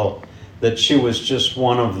feel that she was just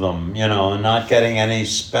one of them, you know, and not getting any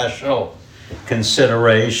special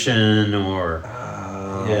consideration or,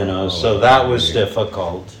 so that was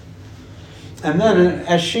difficult. And then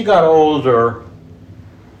as she got older,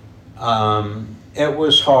 it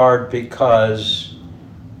was hard because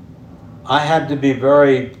I had to be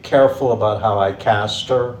very careful about how I cast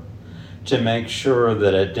her to make sure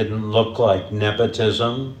that it didn't look like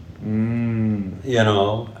nepotism. You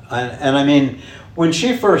know, and I mean, when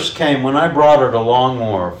she first came, when I brought her to Long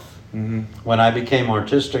Wharf, when I became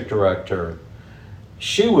artistic director,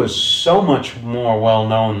 she was so much more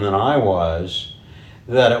well-known than I was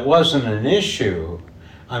that it wasn't an issue.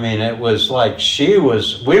 I mean, it was like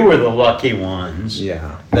we were the lucky ones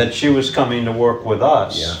that she was coming to work with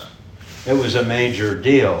us. Yeah. It was a major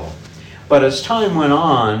deal. But as time went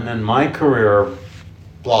on and my career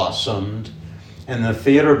blossomed, and the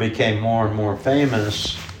theater became more and more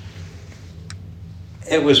famous,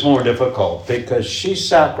 it was more difficult because she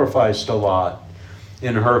sacrificed a lot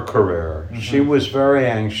in her career. Mm-hmm. She was very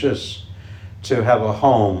anxious to have a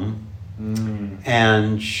home,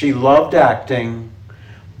 and she loved acting,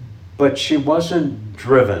 but she wasn't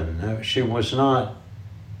driven. She was not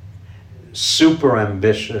super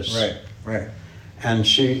ambitious. Right. And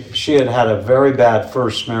she had a very bad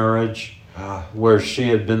first marriage. Where she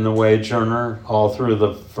had been the wage earner all through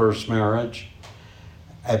the first marriage.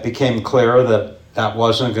 It became clear that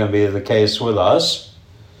wasn't going to be the case with us,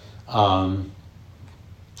 and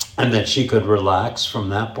that she could relax from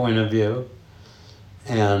that point of view.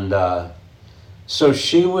 And so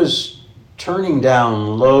she was turning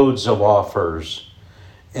down loads of offers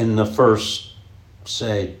in the first,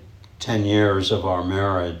 say, 10 years of our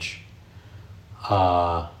marriage.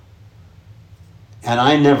 And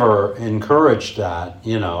I never encouraged that,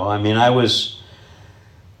 you know. I mean, I was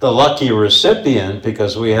the lucky recipient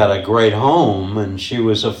because we had a great home and she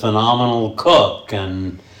was a phenomenal cook,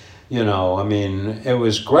 and, you know, I mean, it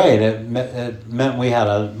was great. It meant we had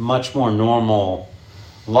a much more normal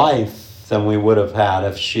life than we would have had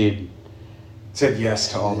if she'd said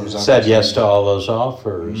yes to all those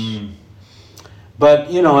offers. But,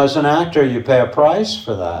 you know, as an actor, you pay a price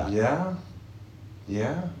for that. Yeah.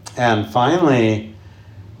 Yeah. And finally,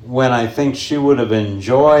 when I think she would have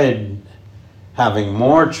enjoyed having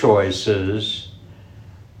more choices,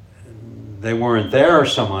 they weren't there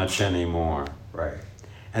so much anymore. Right.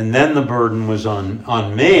 And then the burden was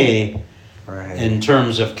on me, right, in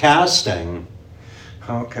terms of casting.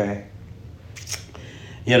 Okay.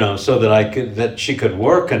 You know, so that she could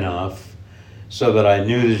work enough so that I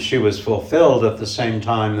knew that she was fulfilled at the same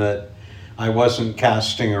time that I wasn't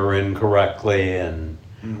casting her incorrectly and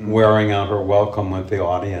wearing out her welcome with the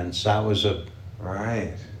audience. That was a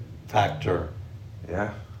factor.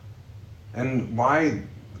 Yeah. And why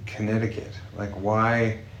Connecticut? Like,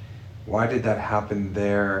 why did that happen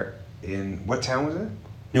there in, what town was it?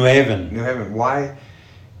 New Haven. New Haven. Why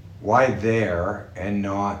there and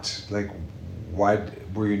not, like, why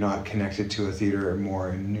were you not connected to a theater more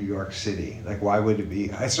in New York City? Like, why would it be,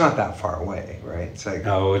 it's not that far away, right? It's like,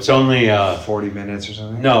 no, it's only 40 minutes or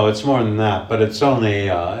something? No, it's more than that, but it's only,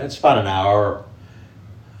 it's about an hour,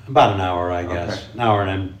 I guess. Okay. An hour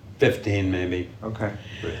and 15 maybe. Okay.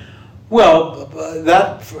 Well,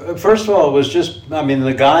 that, first of all, it was just, I mean,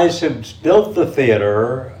 the guys who built the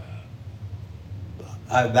theater,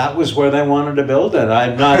 that was where they wanted to build it.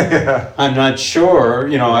 I'm not sure,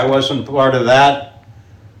 you know, I wasn't part of that.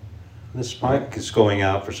 This mic is going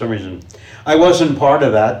out for some reason. I wasn't part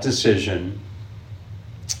of that decision.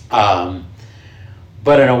 But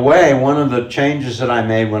in a way, one of the changes that I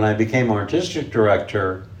made when I became artistic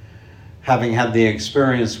director, having had the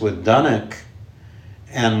experience with Dyke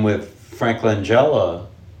and with Frank Langella,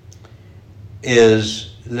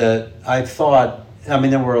 is that I thought, I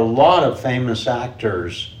mean, there were a lot of famous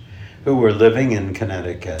actors who were living in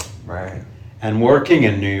Connecticut, right, and working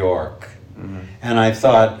in New York. And I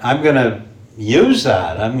thought, I'm going to use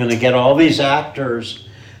that. I'm going to get all these actors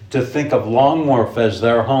to think of Long Wharf as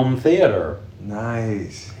their home theater.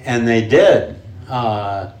 Nice. And they did.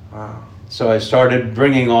 Wow. So I started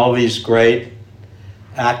bringing all these great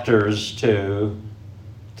actors to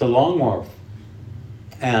Long Wharf.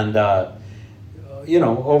 And, you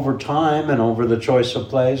know, over time and over the choice of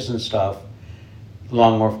plays and stuff,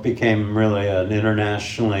 Long Wharf became really an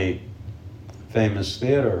internationally famous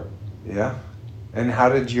theater. Yeah. And how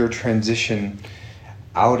did your transition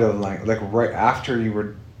out of like right after you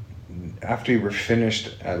were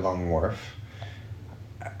finished at Long Wharf,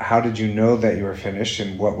 how did you know that you were finished,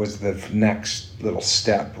 and what was the next little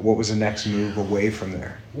step? What was the next move away from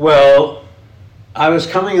there? Well, I was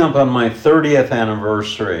coming up on my 30th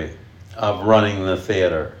anniversary of running the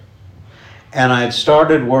theater. And I'd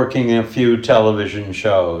started working in a few television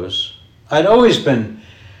shows. I'd always been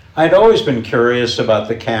curious about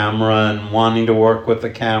the camera and wanting to work with the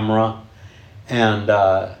camera. And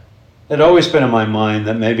it'd always been in my mind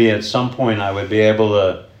that maybe at some point I would be able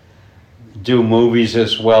to do movies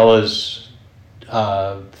as well as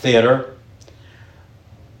theater.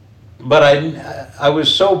 But I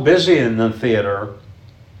was so busy in the theater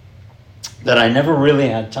that I never really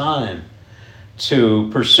had time to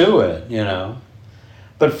pursue it, you know.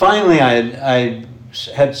 But finally I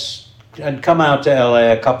had come out to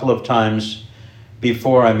LA a couple of times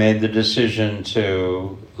before I made the decision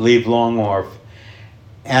to leave Long Wharf.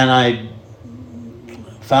 And I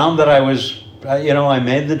found that I was, you know, I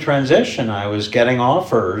made the transition. I was getting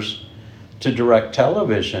offers to direct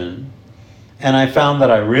television, and I found that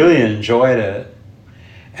I really enjoyed it.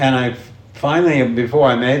 And I finally, before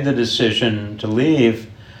I made the decision to leave,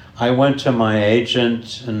 I went to my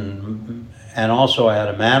agent, and also I had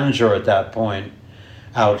a manager at that point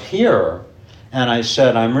out here, and I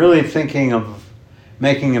said, I'm really thinking of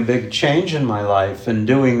making a big change in my life and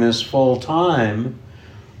doing this full time.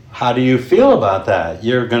 How do you feel about that?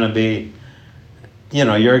 You're going to be, you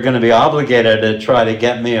know, you're going to be obligated to try to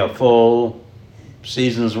get me a full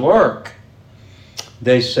season's work.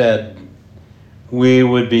 They said, we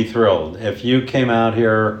would be thrilled. If you came out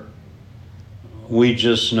here, we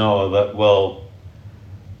just know that, well,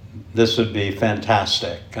 this would be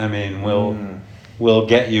fantastic. I mean, we'll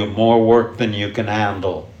get you more work than you can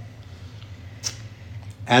handle.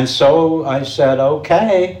 And so I said,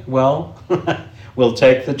 okay, well, we'll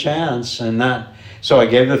take the chance. And so I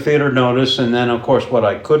gave the theater notice, and then of course what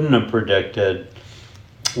I couldn't have predicted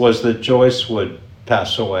was that Joyce would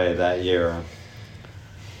pass away that year.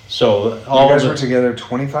 So you guys were together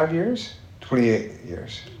 25 years? 28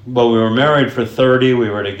 years? Well, we were married for 30, we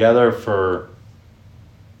were together for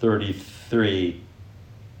 33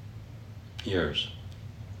 years.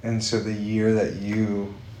 And so the year that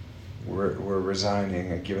you were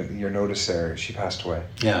resigning and giving your notice there, she passed away.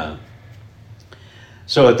 Yeah.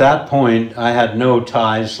 So at that point, I had no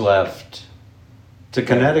ties left to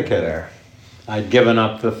Connecticut. There. I'd given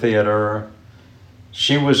up the theater.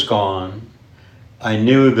 She was gone. I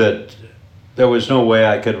knew that there was no way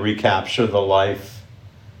I could recapture the life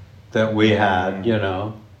that we had, you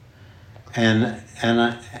know. And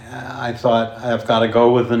I thought, I've got to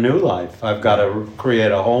go with a new life. I've got to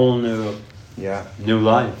create a whole new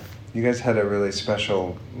life. You guys had a really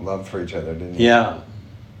special love for each other, didn't you?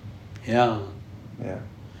 Yeah.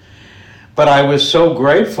 But I was so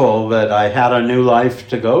grateful that I had a new life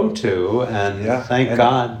to go to, and thank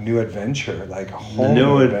God. New adventure, like a whole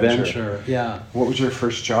new adventure. Yeah. What was your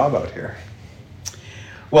first job out here?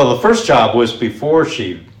 Well, the first job was before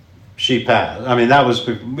she passed. I mean, that was,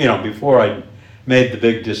 before I made the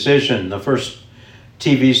big decision. The first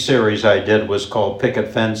TV series I did was called Picket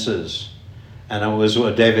Fences, and it was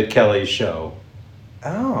a David Kelly show.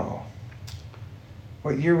 Oh.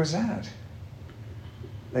 What year was that?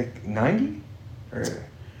 Like 90?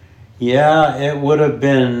 Yeah, it would have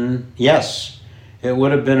been, it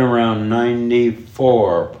would have been around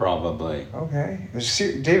 94 probably. Okay.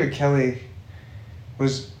 David Kelly,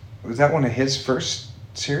 was that one of his first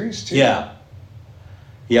series too? Yeah.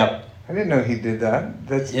 Yep. I didn't know he did that.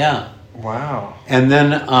 Wow. And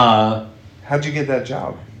then how'd you get that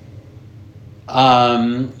job?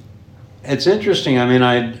 It's interesting. I mean,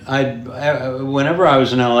 I whenever I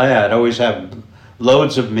was in LA, I'd always have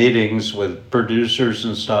loads of meetings with producers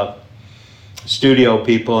and stuff, studio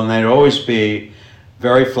people, and they'd always be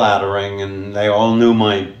very flattering, and they all knew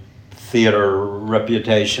my theater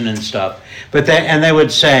reputation and stuff. But they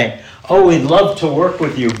would say, "Oh, we'd love to work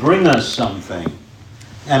with you. Bring us something."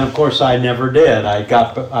 And of course, I never did.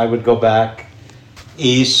 I would go back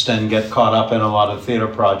east and get caught up in a lot of theater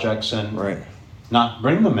projects and not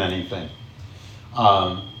bring them anything.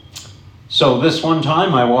 So this one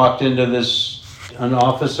time, I walked into an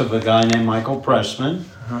office of a guy named Michael Pressman,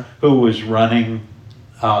 who was running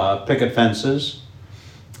Picket Fences,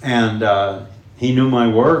 and he knew my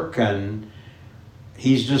work, and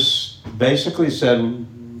he's just basically said,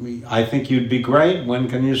 "I think you'd be great. When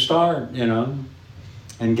can you start?"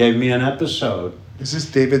 And gave me an episode. Is this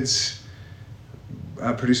David's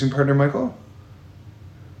producing partner, Michael?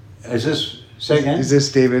 Say again? Is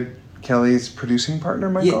this David Kelly's producing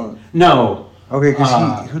partner, Michael? No. Okay,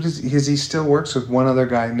 because he still works with one other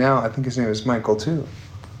guy now. I think his name is Michael too.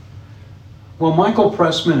 Well, Michael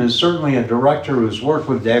Pressman is certainly a director who's worked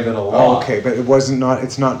with David a lot. Oh, okay, but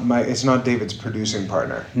it's not David's producing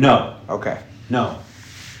partner. No. Okay. No.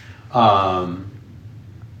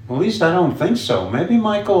 At least I don't think so. Maybe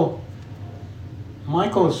Michael's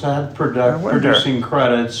had producing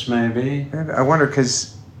credits, maybe. I wonder,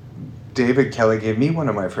 because David Kelly gave me one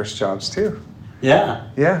of my first jobs too. Yeah.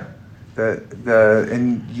 Yeah.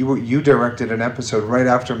 And you directed an episode right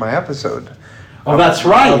after my episode. Oh, that's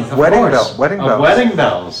right. Of Wedding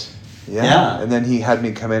Bells. Yeah. And then he had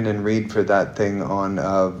me come in and read for that thing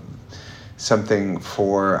on something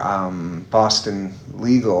for Boston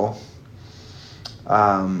Legal.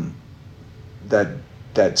 That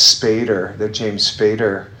James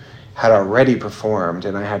Spader had already performed,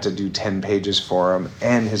 and I had to do 10 pages for him,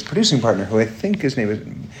 and his producing partner, who I think his name is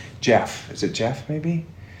Jeff. Is it Jeff, maybe?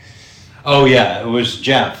 Oh yeah, it was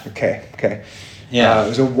Jeff. Okay. Yeah. It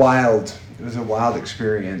was a wild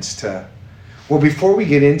experience Well, before we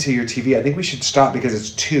get into your TV, I think we should stop because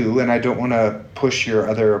it's 2, and I don't want to push your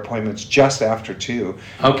other appointments just after 2.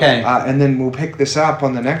 Okay. And then we'll pick this up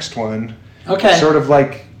on the next one. Okay. Sort of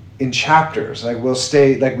like in chapters. Like we'll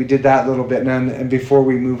stay, like we did that little bit, and before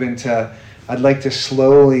we move into, I'd like to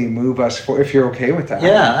slowly move us forward, if you're okay with that.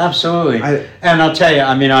 Yeah, absolutely. And I'll tell you,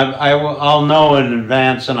 I mean, I'll know in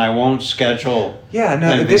advance, and I won't schedule. Yeah,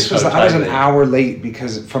 no, I was an hour late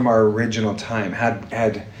because from our original time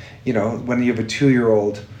had when you have a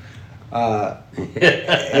 2-year-old,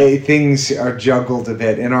 things are juggled a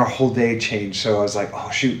bit, and our whole day changed. So I was like,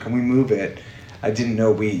 oh shoot, can we move it? I didn't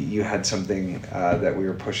know you had something that we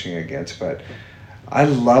were pushing against, but I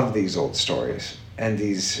love these old stories and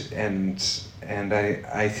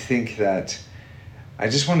I think that I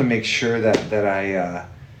just want to make sure that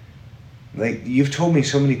like, you've told me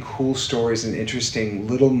so many cool stories and interesting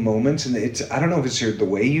little moments, and I don't know if it's the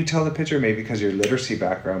way you tell the picture, maybe because of your literature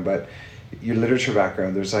background,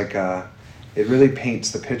 there's like it really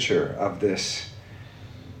paints the picture of this,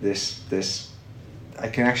 I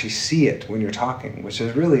can actually see it when you're talking, which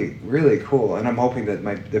is really, really cool. And I'm hoping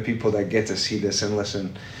that the people that get to see this and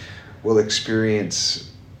listen will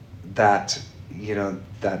experience that,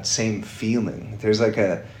 that same feeling. There's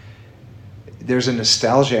a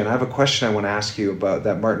nostalgia, and I have a question I want to ask you about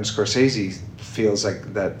that. Martin Scorsese feels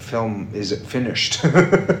like that film is finished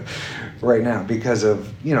right now because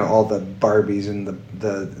of all the Barbies and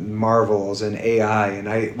the Marvels and AI,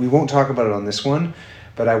 and we won't talk about it on this one,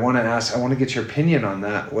 but I want to get your opinion on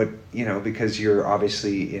that. What because you're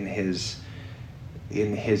obviously in his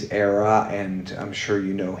era, and I'm sure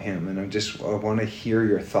you know him, and I want to hear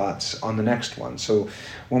your thoughts on the next one. So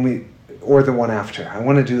or the one after. I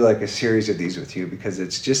want to do like a series of these with you because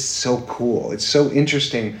it's just so cool. It's so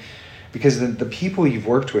interesting because the people you've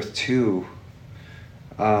worked with too,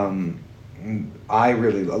 a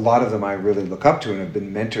lot of them I really look up to and have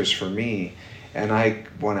been mentors for me. And I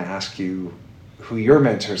want to ask you who your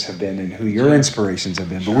mentors have been and who your inspirations have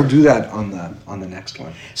been. But we'll do that on the next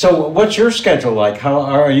one. So what's your schedule like? How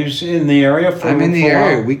are you in the area? I'm in the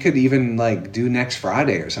area. We could even like do next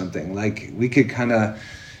Friday or something. Like we could kind of,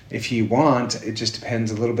 if you want, it just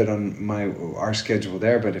depends a little bit on our schedule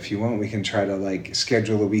there. But if you want, we can try to like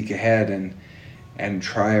schedule a week ahead and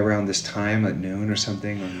try around this time at noon or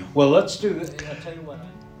something. Well, let's do this. I'll tell you what.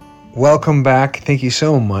 Welcome back. Thank you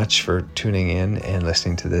so much for tuning in and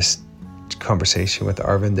listening to this conversation with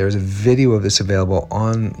Arvin. There's a video of this available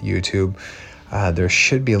on YouTube. There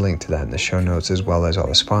should be a link to that in the show notes, as well as all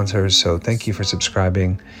the sponsors. So thank you for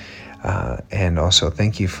subscribing. And also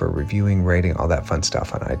thank you for reviewing, rating, all that fun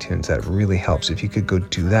stuff on iTunes. That really helps. If you could go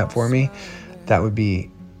do that for me, that would be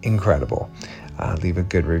incredible. Leave a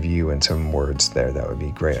good review and some words there. That would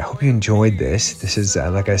be great. I hope you enjoyed this. This is,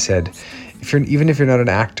 like I said, even if you're not an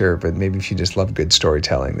actor, but maybe if you just love good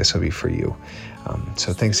storytelling, this will be for you.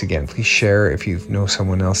 So thanks again. Please share if you know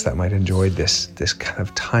someone else that might enjoy this kind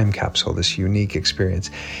of time capsule, this unique experience.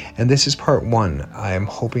 And this is part one. I am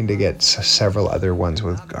hoping to get several other ones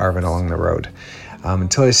with Arvin along the road.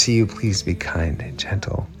 Until I see you, please be kind and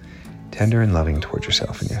gentle, tender and loving towards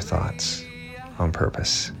yourself and your thoughts on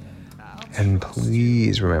purpose. And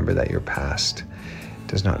please remember that your past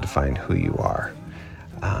does not define who you are.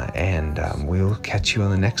 And we'll catch you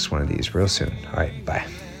on the next one of these real soon. All right, bye.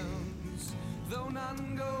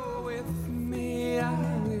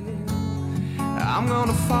 I'm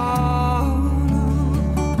gonna fall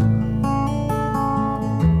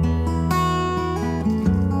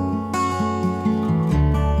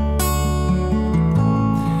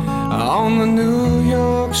on the New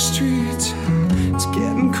York streets. It's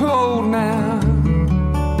getting cold now.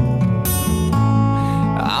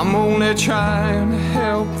 I'm only trying to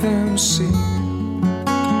help them see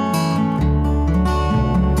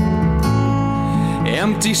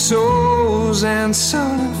empty souls and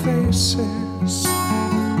sullen faces,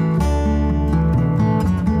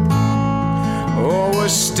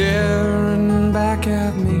 always staring back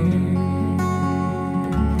at me.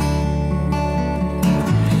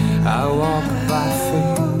 I walk by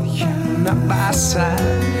faith, not by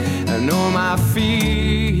sight. I know my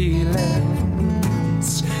feelings.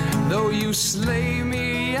 Though you slay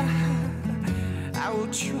me, I will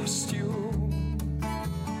trust you.